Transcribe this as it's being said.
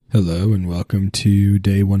Hello and welcome to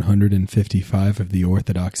day 155 of the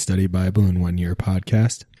Orthodox Study Bible in 1 Year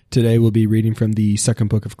podcast. Today we'll be reading from the second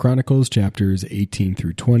book of Chronicles, chapters 18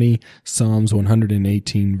 through 20, Psalms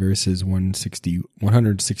 118 verses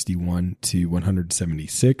 161 to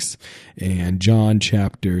 176, and John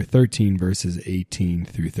chapter 13 verses 18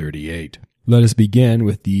 through 38. Let us begin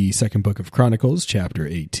with the second book of Chronicles, chapter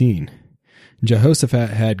 18.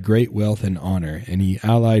 Jehoshaphat had great wealth and honor, and he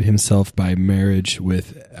allied himself by marriage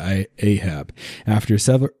with Ahab. After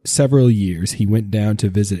several years, he went down to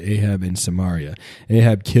visit Ahab in Samaria.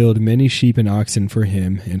 Ahab killed many sheep and oxen for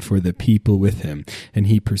him and for the people with him, and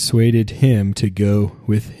he persuaded him to go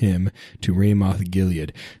with him to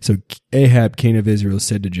Ramoth-Gilead. So Ahab, king of Israel,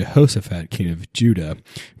 said to Jehoshaphat, king of Judah,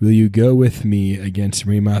 "Will you go with me against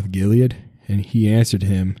Ramoth-Gilead?" And he answered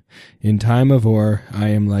him, "In time of war I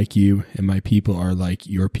am like you, and my people are like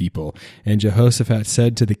your people." And Jehoshaphat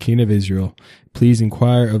said to the king of Israel, "Please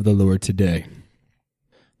inquire of the Lord today."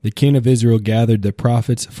 The king of Israel gathered the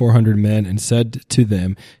prophets, 400 men, and said to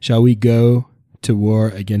them, "Shall we go to war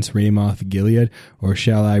against Ramoth-Gilead, or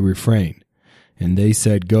shall I refrain?" And they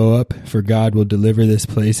said, "Go up, for God will deliver this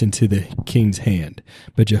place into the king's hand."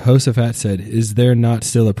 But Jehoshaphat said, "Is there not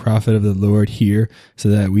still a prophet of the Lord here, so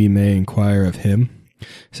that we may inquire of him?"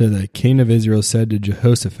 So the king of Israel said to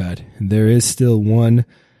Jehoshaphat, "There is still one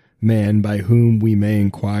man by whom we may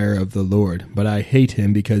inquire of the Lord, but I hate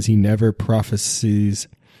him because he never prophesies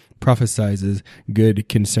good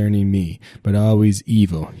concerning me, but always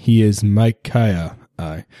evil. He is Micaiah,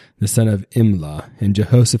 the son of Imlah." And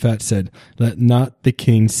Jehoshaphat said, "Let not the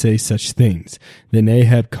king say such things." Then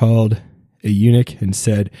Ahab called a eunuch and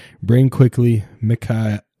said, "Bring quickly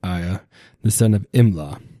Micaiah, the son of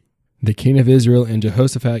Imlah." The king of Israel and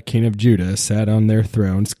Jehoshaphat, king of Judah, sat on their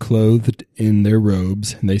thrones, clothed in their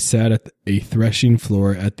robes. They sat at a threshing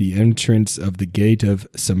floor at the entrance of the gate of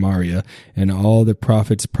Samaria, and all the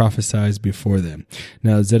prophets prophesied before them.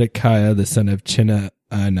 Now Zedekiah, the son of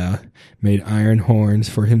Chenaanah, made iron horns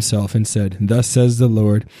for himself and said, "Thus says the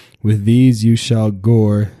Lord, with these you shall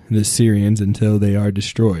gore the Syrians until they are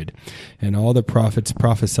destroyed." And all the prophets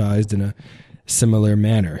prophesied in a similar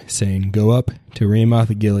manner, saying, "Go up to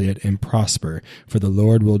Ramoth-Gilead and prosper, for the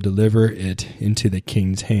Lord will deliver it into the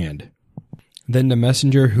king's hand." Then the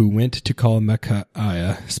messenger who went to call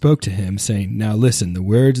Micaiah spoke to him, saying, "Now listen, the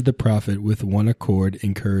words of the prophet with one accord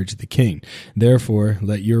encourage the king. Therefore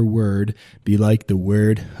let your word be like the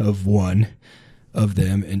word of one of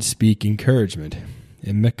them, and speak encouragement."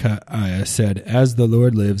 And Micaiah said, "As the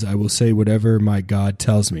Lord lives, I will say whatever my God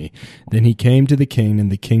tells me." Then he came to the king,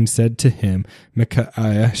 and the king said to him,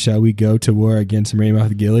 "Micaiah, shall we go to war against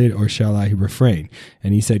Ramoth-Gilead, or shall I refrain?"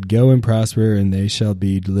 And he said, "Go and prosper, and they shall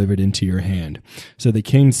be delivered into your hand." So the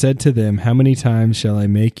king said to them, "How many times shall I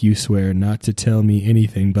make you swear not to tell me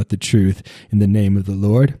anything but the truth in the name of the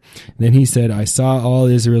Lord?" Then he said, "I saw all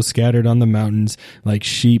Israel scattered on the mountains like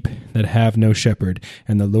sheep that have no shepherd.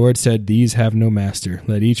 And the Lord said, These have no master.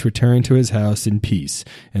 Let each return to his house in peace."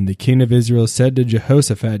 And the king of Israel said to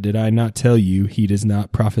Jehoshaphat, "Did I not tell you he does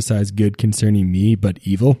not prophesy good concerning me, but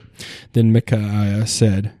evil?" Then Micaiah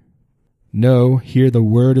said, "No, hear the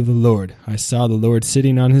word of the Lord. I saw the Lord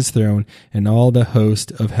sitting on his throne, and all the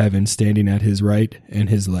host of heaven standing at his right and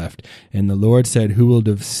his left. And the Lord said, Who will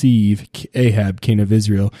deceive Ahab, king of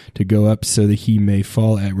Israel, to go up so that he may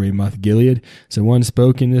fall at Ramoth-Gilead?" So one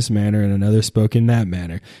spoke in this manner, and another spoke in that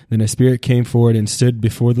manner. Then a spirit came forward and stood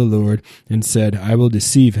before the Lord, and said, "I will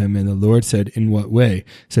deceive him." And the Lord said, "In what way?"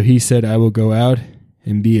 So he said, "I will go out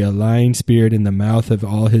and be a lying spirit in the mouth of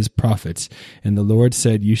all his prophets." And the Lord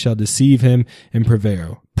said, "You shall deceive him and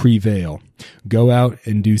prevail. Go out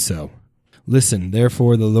and do so." Listen,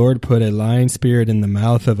 therefore, the Lord put a lying spirit in the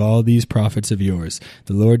mouth of all these prophets of yours.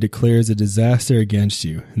 The Lord declares a disaster against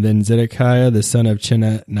you. Then Zedekiah, the son of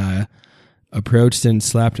Chenaanah, approached and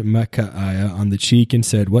slapped Micaiah on the cheek and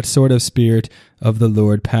said, "What sort of spirit of the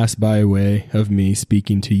Lord passed by way of me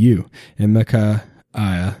speaking to you?" And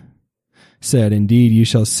Micaiah said, "Indeed, you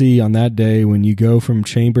shall see on that day when you go from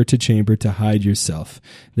chamber to hide yourself."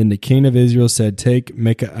 Then the king of Israel said, "Take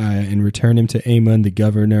Micaiah and return him to Amon, the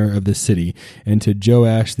governor of the city, and to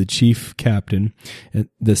Joash, the chief captain,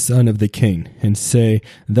 the son of the king, and say,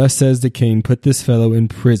 Thus says the king, put this fellow in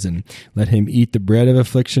prison. Let him eat the bread of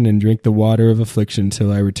affliction and drink the water of affliction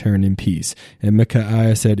till I return in peace." And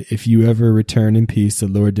Micaiah said, "If you ever return in peace, the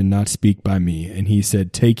Lord did not speak by me." And he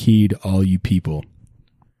said, "Take heed, all you people."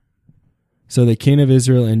 So the king of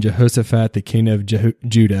Israel and Jehoshaphat, the king of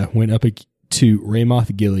Judah, went up to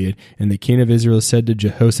Ramoth Gilead. And the king of Israel said to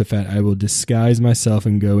Jehoshaphat, I will disguise myself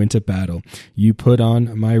and go into battle. You put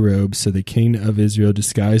on my robe. So the king of Israel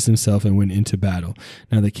disguised himself and went into battle.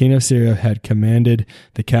 Now the king of Syria had commanded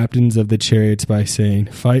the captains of the chariots by saying,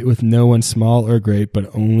 Fight with no one small or great,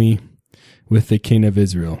 but only with the king of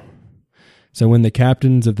Israel. So when the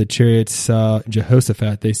captains of the chariots saw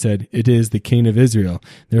Jehoshaphat, they said, It is the king of Israel.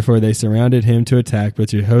 Therefore they surrounded him to attack, but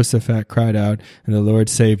Jehoshaphat cried out, and the Lord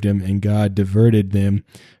saved him, and God diverted them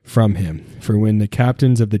from him. For when the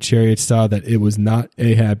captains of the chariots saw that it was not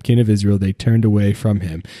Ahab, king of Israel, they turned away from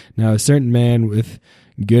him. Now a certain man with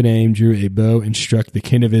good aim drew a bow and struck the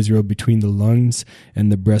king of Israel between the lungs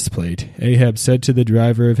and the breastplate. Ahab said to the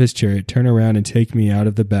driver of his chariot, Turn around and take me out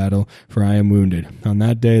of the battle, for I am wounded. On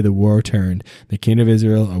that day the war turned. The king of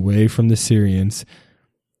Israel, away from the Syrians,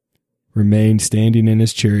 remained standing in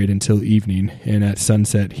his chariot until evening, and at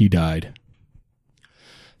sunset he died.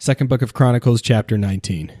 Second book of Chronicles, chapter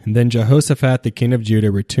 19. And then Jehoshaphat, the king of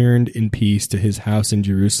Judah, returned in peace to his house in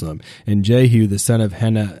Jerusalem, and Jehu, the son of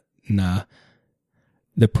Hananiah,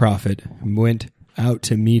 the prophet, went out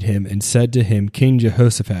to meet him and said to him, King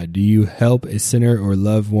Jehoshaphat, do you help a sinner or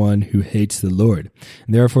love one who hates the Lord?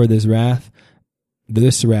 And therefore this wrath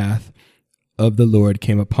of the Lord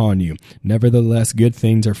came upon you. Nevertheless, good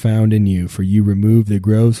things are found in you, for you removed the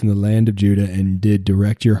groves from the land of Judah and did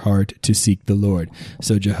direct your heart to seek the Lord.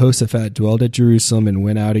 So Jehoshaphat dwelled at Jerusalem and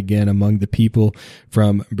went out again among the people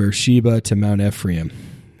from Beersheba to Mount Ephraim,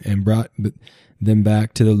 and brought them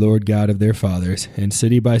back to the Lord God of their fathers. And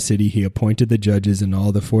city by city he appointed the judges in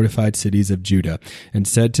all the fortified cities of Judah, and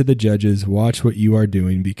said to the judges, Watch what you are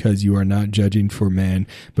doing, because you are not judging for man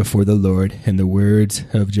before the Lord, and the words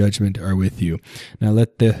of judgment are with you. Now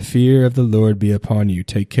let the fear of the Lord be upon you.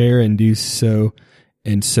 Take care and do so,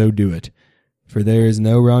 and so do it. For there is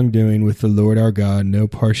no wrongdoing with the Lord our God, no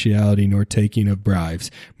partiality nor taking of bribes.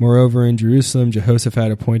 Moreover, in Jerusalem, Jehoshaphat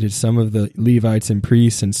appointed some of the Levites and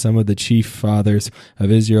priests and some of the chief fathers of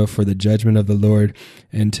Israel for the judgment of the Lord,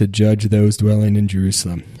 and to judge those dwelling in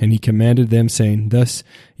Jerusalem. And he commanded them, saying, Thus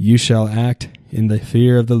you shall act in the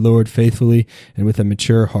fear of the Lord faithfully and with a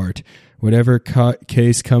mature heart. Whatever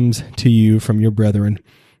case comes to you from your brethren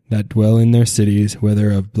that dwell in their cities,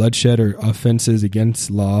 whether of bloodshed or offenses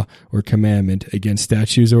against law or commandment, against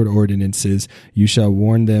statutes or ordinances, you shall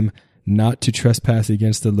warn them not to trespass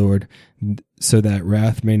against the Lord, so that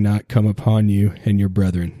wrath may not come upon you and your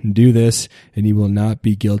brethren. Do this, and you will not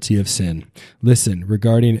be guilty of sin. Listen,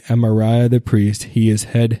 regarding Amariah the priest, he is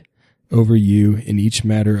head over you in each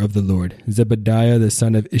matter of the Lord. Zebediah the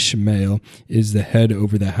son of Ishmael is the head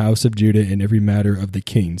over the house of Judah in every matter of the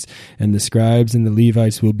kings, and the scribes and the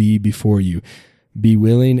Levites will be before you. Be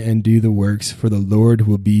willing and do the works, for the Lord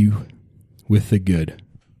will be with the good.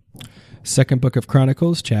 Second book of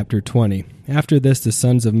Chronicles, chapter 20. After this, the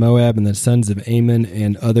sons of Moab and the sons of Ammon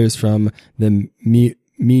and others from the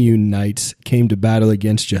Meunites came to battle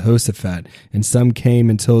against Jehoshaphat, and some came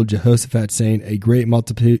and told Jehoshaphat, saying, A great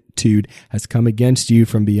multitude has come against you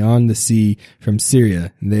from beyond the sea, from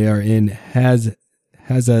Syria. They are in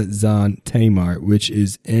Hazazon Tamar, which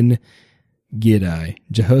is in Gedi.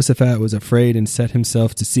 Jehoshaphat was afraid and set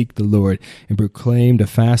himself to seek the Lord, and proclaimed a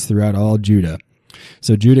fast throughout all Judah.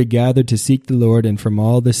 So Judah gathered to seek the Lord, and from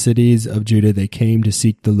all the cities of Judah they came to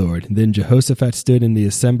seek the Lord. Then Jehoshaphat stood in the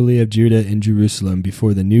assembly of Judah in Jerusalem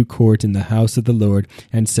before the new court in the house of the Lord,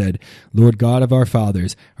 and said, Lord God of our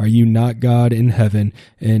fathers, are you not God in heaven,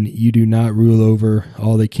 and you do not rule over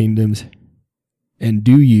all the kingdoms? And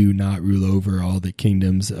do you not rule over all the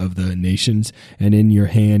kingdoms of the nations? And in your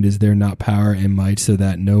hand is there not power and might, so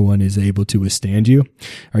that no one is able to withstand you?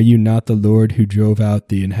 Are you not the Lord who drove out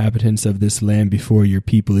the inhabitants of this land before your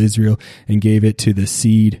people Israel, and gave it to the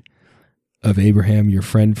seed of Abraham your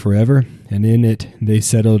friend forever? And in it they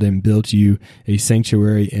settled and built you a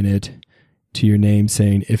sanctuary in it to your name,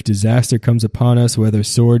 saying, If disaster comes upon us, whether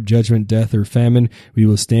sword, judgment, death, or famine, we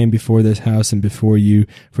will stand before this house and before you,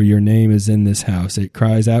 for your name is in this house. It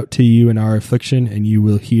cries out to you in our affliction, and you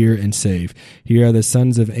will hear and save. Here are the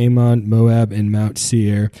sons of Ammon, Moab, and Mount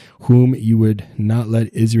Seir, whom you would not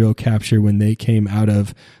let Israel capture when they came out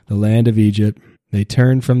of the land of Egypt. They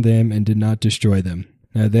turned from them and did not destroy them.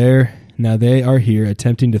 Now they are here,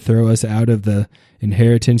 attempting to throw us out of the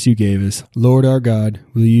inheritance you gave us. Lord our God,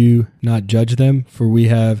 will you not judge them? For we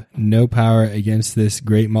have no power against this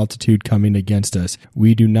great multitude coming against us.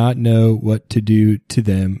 We do not know what to do to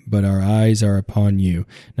them, but our eyes are upon you.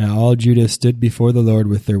 Now all Judah stood before the Lord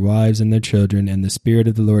with their wives and their children, and the Spirit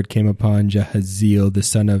of the Lord came upon Jahaziel, the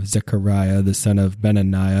son of Zechariah, the son of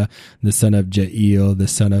Benaniah, the son of Jael, the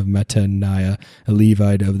son of Mattaniah, a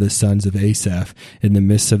Levite of the sons of Asaph, in the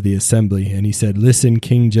midst of the assembly. And he said, Listen,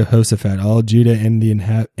 King Jehoshaphat, all Judah and the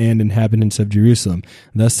inhabitants of Jerusalem.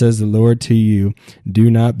 Thus says the Lord to you,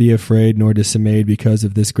 do not be afraid nor dismayed because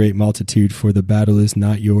of this great multitude, for the battle is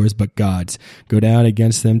not yours but God's. Go down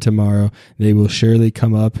against them tomorrow. They will surely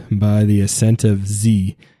come up by the ascent of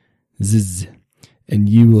Ziz, and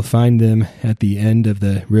you will find them at the end of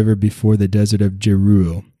the river before the desert of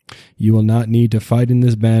Jeruel. You will not need to fight in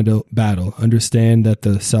this battle. Understand that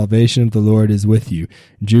the salvation of the Lord is with you,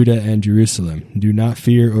 Judah and Jerusalem. Do not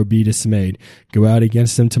fear or be dismayed. Go out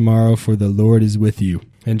against them tomorrow, for the Lord is with you.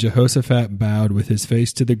 And Jehoshaphat bowed with his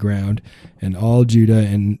face to the ground, and all Judah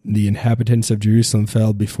and the inhabitants of Jerusalem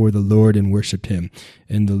fell before the Lord and worshipped him.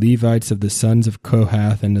 And the Levites of the sons of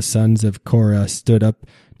Kohath and the sons of Korah stood up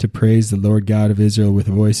to praise the Lord God of Israel with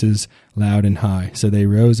voices loud and high. So they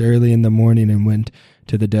rose early in the morning and went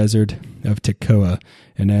to the desert of Tekoa.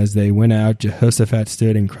 And as they went out, Jehoshaphat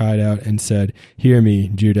stood and cried out and said, Hear me,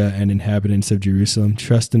 Judah and inhabitants of Jerusalem.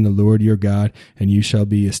 Trust in the Lord your God, and you shall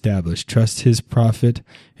be established. Trust his prophet,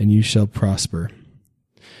 and you shall prosper.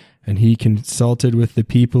 And he consulted with the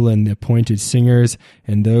people and appointed singers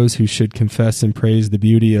and those who should confess and praise the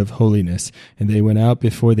beauty of holiness. And they went out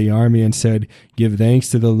before the army and said, Give thanks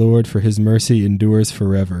to the Lord, for his mercy endures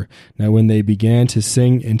forever. Now when they began to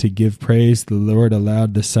sing and to give praise, the Lord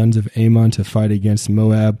allowed the sons of Ammon to fight against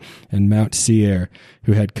Moab and Mount Seir,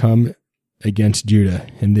 who had come against Judah,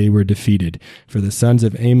 and they were defeated. For the sons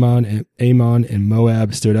of Ammon and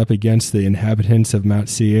Moab stood up against the inhabitants of Mount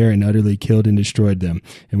Seir and utterly killed and destroyed them.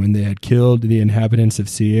 And when they had killed the inhabitants of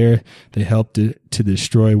Seir, they helped to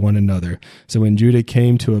destroy one another. So when Judah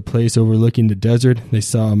came to a place overlooking the desert, they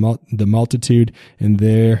saw the multitude, and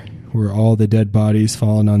there were all the dead bodies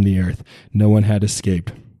fallen on the earth. No one had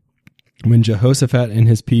escaped. When Jehoshaphat and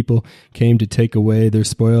his people came to take away their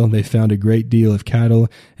spoil, they found a great deal of cattle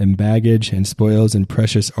and baggage and spoils and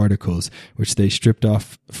precious articles, which they stripped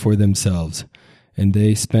off for themselves. And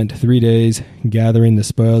they spent 3 days gathering the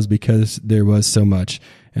spoils because there was so much.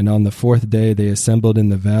 And on the 4th day they assembled in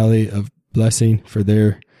the valley of blessing, for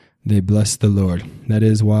there they blessed the Lord. That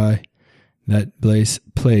is why that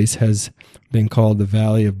place has been called the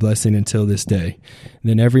Valley of Blessing until this day.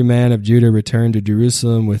 Then every man of Judah returned to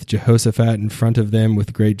Jerusalem with Jehoshaphat in front of them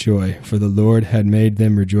with great joy, for the Lord had made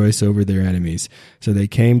them rejoice over their enemies. So they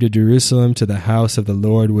came to Jerusalem to the house of the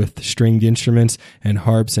Lord with stringed instruments and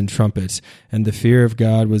harps and trumpets. And the fear of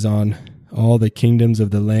God was on all the kingdoms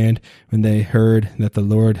of the land when they heard that the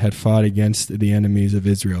Lord had fought against the enemies of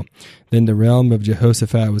Israel. Then the realm of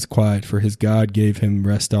Jehoshaphat was quiet, for his God gave him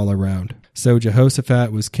rest all around. So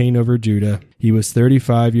Jehoshaphat was king over Judah. He was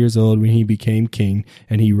 35 years old when he became king,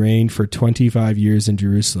 and he reigned for 25 years in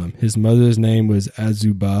Jerusalem. His mother's name was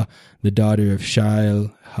Azubah, the daughter of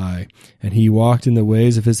Shilhi, and he walked in the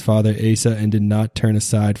ways of his father Asa and did not turn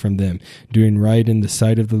aside from them, doing right in the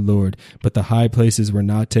sight of the Lord. But the high places were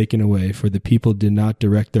not taken away, for the people did not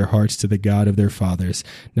direct their hearts to the God of their fathers.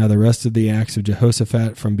 Now the rest of the acts of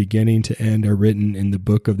Jehoshaphat from beginning to end are written in the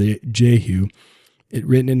book of Jehu,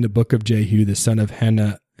 the son of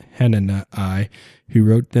Hanani, who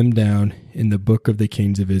wrote them down in the book of the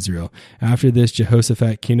kings of Israel. After this,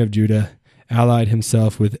 Jehoshaphat, king of Judah, allied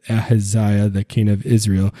himself with Ahaziah, the king of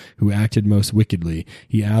Israel, who acted most wickedly.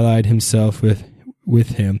 He allied himself with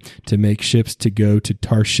him to make ships to go to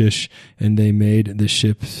Tarshish, and they made the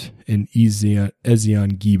ships in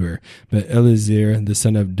Ezion-Geber. But Eliezer, the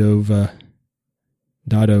son of Dodovah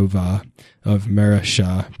of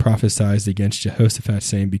Marashah, prophesied against Jehoshaphat,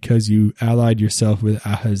 saying, Because you allied yourself with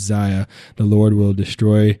Ahaziah, the Lord will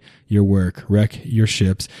destroy your work, wreck your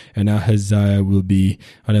ships, and Ahaziah will be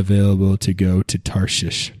unavailable to go to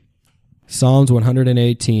Tarshish. Psalms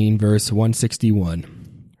 118, verse 161.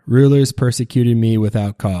 Rulers persecuted me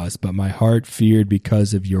without cause, but my heart feared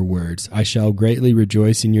because of your words. I shall greatly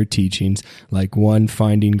rejoice in your teachings, like one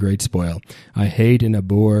finding great spoil. I hate and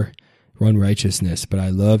abhor unrighteousness, but I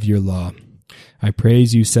love your law. I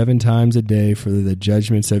praise you 7 times a day for the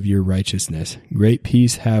judgments of your righteousness. Great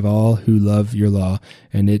peace have all who love your law,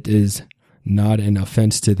 and it is not an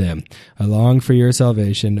offense to them. I long for your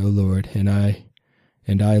salvation, O Lord, and I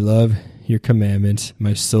and I love your commandments.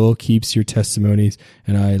 My soul keeps your testimonies,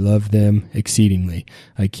 and I love them exceedingly.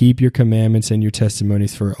 I keep your commandments and your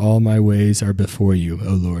testimonies, for all my ways are before you,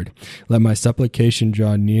 O Lord. Let my supplication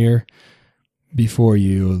draw near before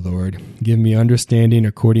you, O Lord. Give me understanding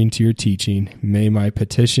according to your teaching. May my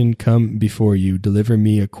petition come before you. Deliver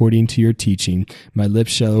me according to your teaching. My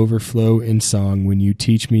lips shall overflow in song when you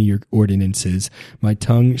teach me your ordinances. My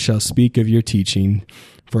tongue shall speak of your teaching,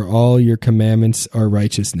 for all your commandments are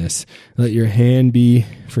righteousness. Let your hand be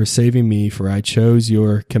for saving me, for I chose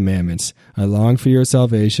your commandments. I long for your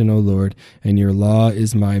salvation, O Lord, and your law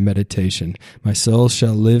is my meditation. My soul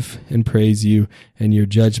shall live and praise you, and your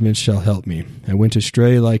judgments shall help me. I went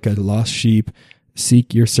astray like a lost sheep.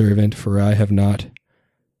 Seek your servant, for I have not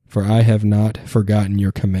forgotten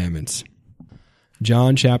your commandments.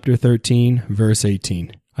 John chapter 13, verse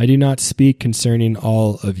 18. I do not speak concerning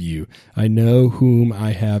all of you. I know whom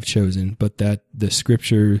I have chosen, but that the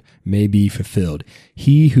scripture may be fulfilled.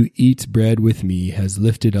 He who eats bread with me has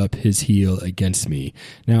lifted up his heel against me.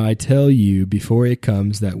 Now I tell you before it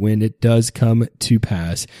comes, that when it does come to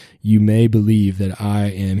pass, you may believe that I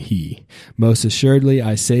am he. Most assuredly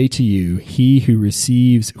I say to you, he who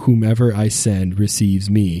receives whomever I send receives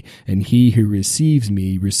me, and he who receives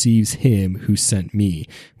me receives him who sent me.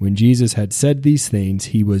 When Jesus had said these things,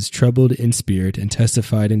 he was troubled in spirit and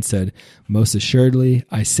testified and said, Most assuredly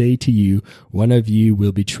I say to you, one of you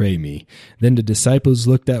will betray me. Then the disciples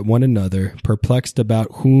looked at one another, perplexed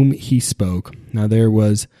about whom he spoke. Now there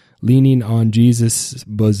was leaning on Jesus'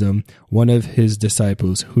 bosom one of his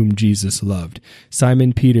disciples whom Jesus loved.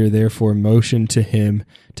 Simon Peter therefore motioned to him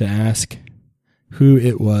to ask who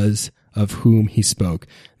it was of whom he spoke.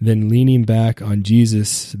 Then leaning back on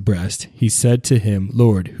Jesus' breast, he said to him,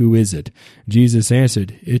 Lord, who is it? Jesus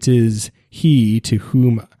answered, It is he to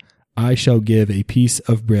whom I shall give a piece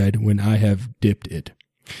of bread when I have dipped it.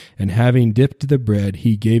 And having dipped the bread,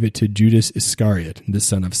 he gave it to Judas Iscariot, the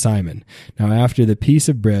son of Simon. Now after the piece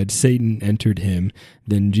of bread, Satan entered him.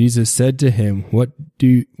 Then Jesus said to him, What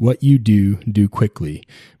you do quickly.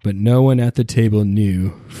 But no one at the table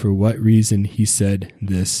knew for what reason he said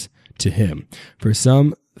this to him. For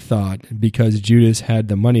some thought, because Judas had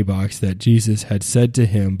the money box, that Jesus had said to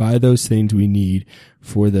him, Buy those things we need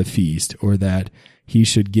for the feast, or that he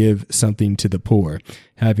should give something to the poor.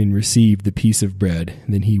 Having received the piece of bread,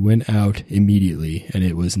 then he went out immediately, and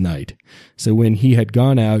it was night. So when he had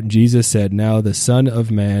gone out, Jesus said, Now the Son of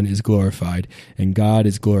Man is glorified, and God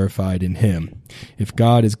is glorified in him. If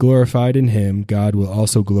God is glorified in him, God will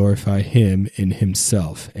also glorify him in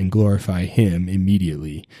himself, and glorify him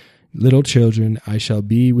immediately. Little children, I shall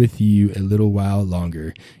be with you a little while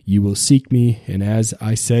longer. You will seek me, and as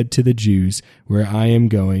I said to the Jews, where I am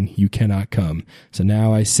going, you cannot come. So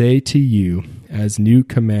now I say to you, a new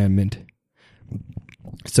commandment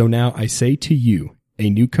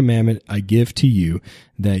I give to you,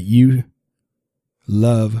 that you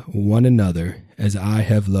love one another as I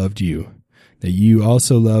have loved you, that you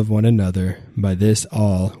also love one another. By this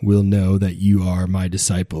all will know that you are my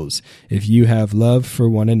disciples, if you have love for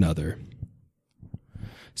one another.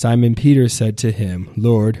 Simon Peter said to him,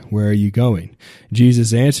 Lord, where are you going?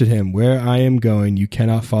 Jesus answered him, Where I am going you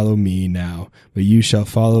cannot follow me now, but you shall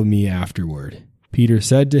follow me afterward. Peter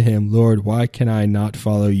said to him, Lord, why can I not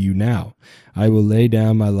follow you now? I will lay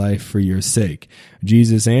down my life for your sake.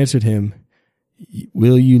 Jesus answered him,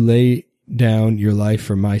 Will you lay down your life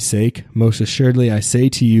for my sake? Most assuredly I say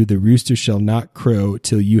to you, the rooster shall not crow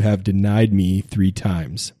till you have denied me 3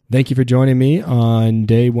 times. Thank you for joining me on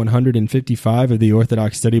day 155 of the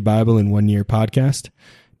Orthodox Study Bible in 1 Year podcast.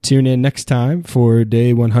 Tune in next time for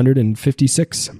day 156.